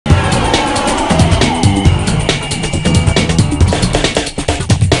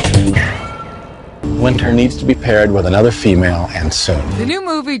Winter needs to be paired with another female, and soon. The new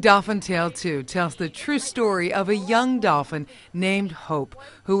movie Dolphin Tale 2 tells the true story of a young dolphin named Hope,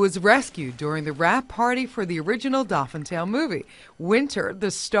 who was rescued during the wrap party for the original Dolphin Tale movie. Winter, the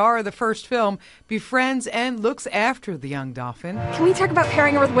star of the first film, befriends and looks after the young dolphin. Can we talk about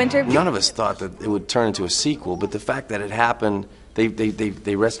pairing her with Winter? None of us thought that it would turn into a sequel, but the fact that it happened,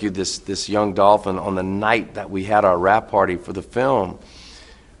 they rescued this young dolphin on the night that we had our wrap party for the film,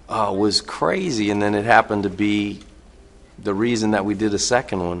 was crazy, and then it happened to be the reason that we did a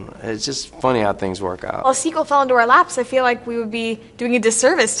second one. It's just funny how things work out. Well, a sequel fell into our laps. I feel like we would be doing a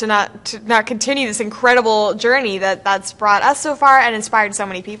disservice to not continue this incredible journey that's brought us so far and inspired so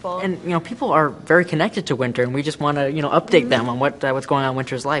many people. And people are very connected to Winter, and we just want to update them on what's going on in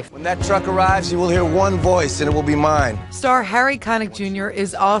Winter's life. When that truck arrives, you will hear one voice, and it will be mine. Star Harry Connick Jr.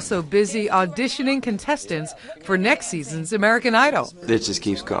 is also busy auditioning contestants for next season's American Idol. It just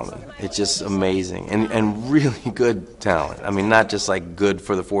keeps coming. It's just amazing and really good talent. I mean, not just like good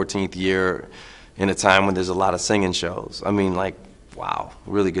for the 14th year in a time when there's a lot of singing shows. I mean, like, wow,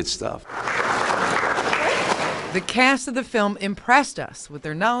 really good stuff. The cast of the film impressed us with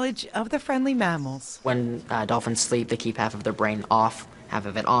their knowledge of the friendly mammals. When dolphins sleep, they keep half of their brain off, half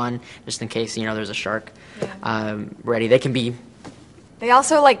of it on, just in case, there's a shark ready. They can be... They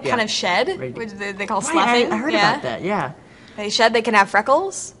also, kind of shed, which they call sloughing. I heard about that, yeah. They shed, they can have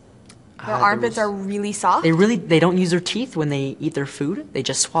freckles. Their armpits are really soft. They don't use their teeth when they eat their food. They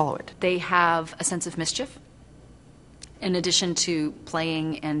just swallow it. They have a sense of mischief, in addition to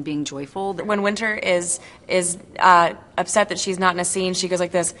playing and being joyful. When Winter is upset that she's not in a scene, she goes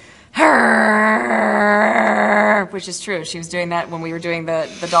like this, which is true. She was doing that when we were doing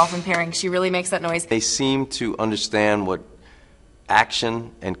the dolphin pairing. She really makes that noise. They seem to understand what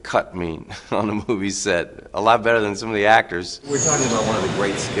action and cut mean on the movie set a lot better than some of the actors. We're talking about one of the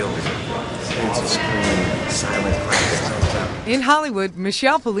great skills of screen, silent practice. In Hollywood,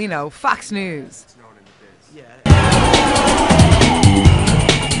 Michelle Polino, Fox News.